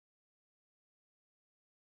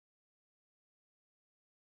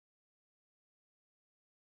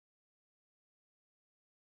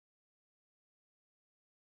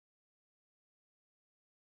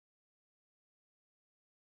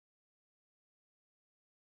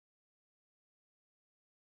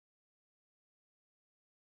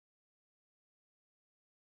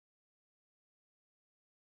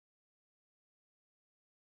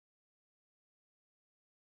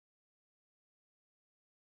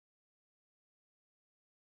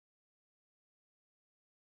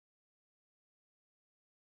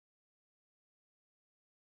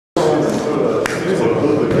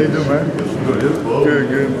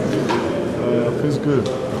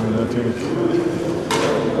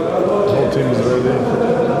The whole team is ready,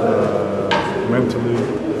 mentally,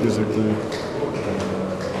 physically,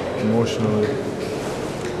 emotionally.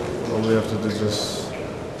 All we have to do is just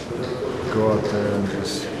go out there and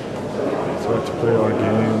just try to play our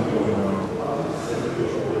game,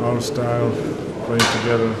 our style, playing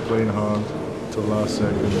together, playing hard till last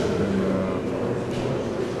second, and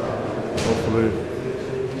hopefully,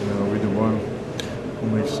 we're the one who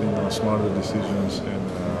makes smarter decisions and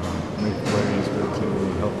make plays that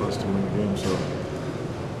will help us to win the game. So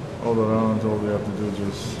all around, all we have to do is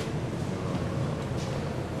just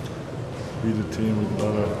be the team with a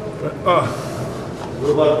lot of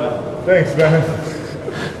thanks, man.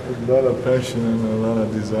 With a lot of passion and a lot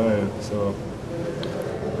of desire. So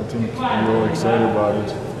I think we're all excited about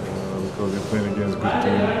it because we're playing against a good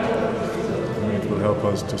team. I mean, it will help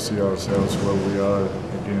us to see ourselves where we are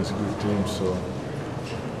against good teams. So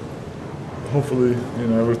hopefully,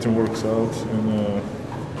 everything works out and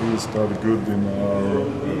we'll start good in our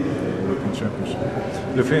European Championship.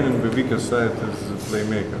 Lithuanian beveik side is a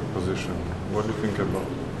playmaker position. What do you think about?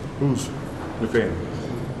 Who's? Lithuanian.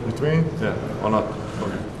 Lithuanian? Yeah, or not?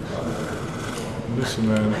 Okay. Listen,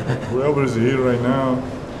 man, whoever is here right now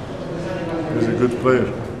is a good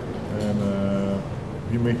player, and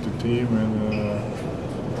he make the team. And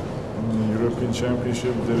in the European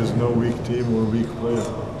Championship, there is no weak team or weak player.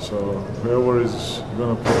 So whoever is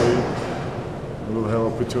gonna play will have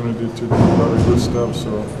opportunity to do a lot of good stuff.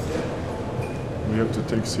 So we have to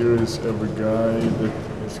take serious every guy that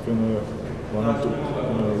is gonna one of the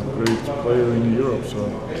great player in Europe. So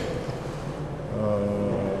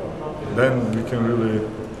then we can really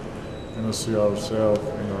see ourselves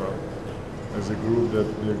as a group that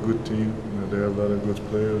they're a good team. They have a lot of good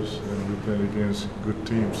players, and we're playing against good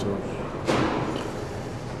teams. So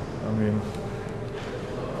I mean,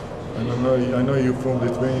 I know you're from the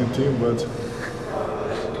Lithuanian team, but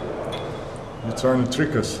you're trying to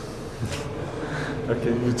trick us.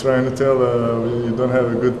 Okay. You're trying to tell you don't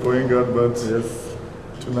have a good point guard, but yes.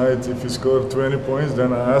 Tonight, if you score 20 points,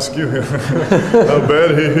 then I ask you how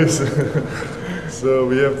bad he is. So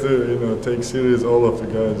we have to, take serious all of the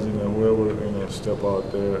guys, whoever, step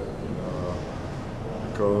out there,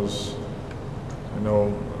 because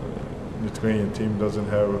Lithuanian team doesn't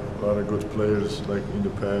have a lot of good players like in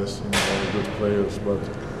the past, a lot of good players, but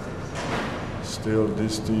still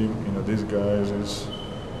this team, these guys is,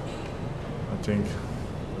 I think,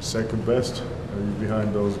 the second best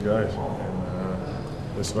behind those guys.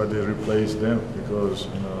 That's why they replace them, because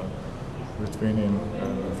Lithuanian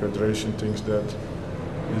Federation thinks that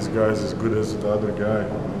this guy is as good as the other guy,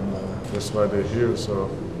 and that's why they're here. So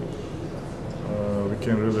we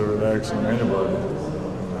can't really relax on anybody.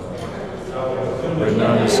 Right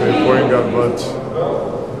now you say point guard, but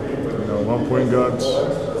one point guard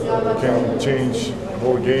can change the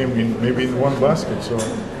whole game maybe in one basket. So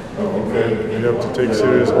we have to take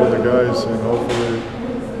serious all the guys and hopefully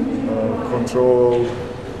control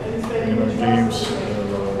games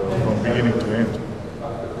from beginning to end.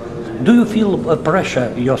 Do you feel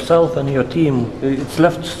pressure yourself and your team? It's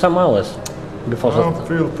left some hours before. I don't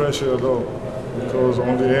feel pressure at all because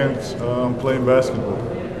on the end I'm playing basketball.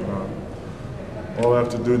 All I have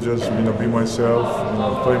to do is just be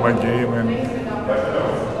myself, play my game, and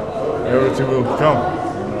everything will come.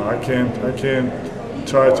 I can't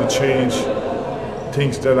try to change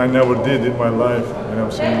things that I never did in my life,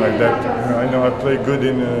 like that. I know I play good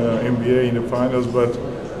in NBA in the finals, but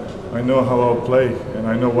I know how I'll play and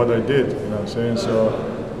I know what I did, So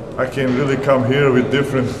I can really come here with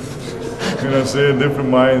different, different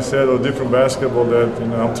mindset or different basketball that,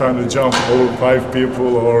 I'm trying to jump over 5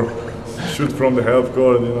 people or shoot from the half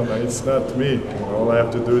court, it's not me. All I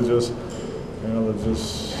have to do is just,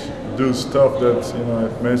 just do stuff that,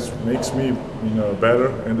 it makes me,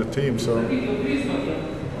 better and the team. So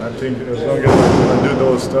I think as long as I do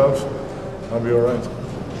those stuff, I'll be all right.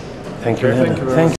 Thank you. Thank you very much.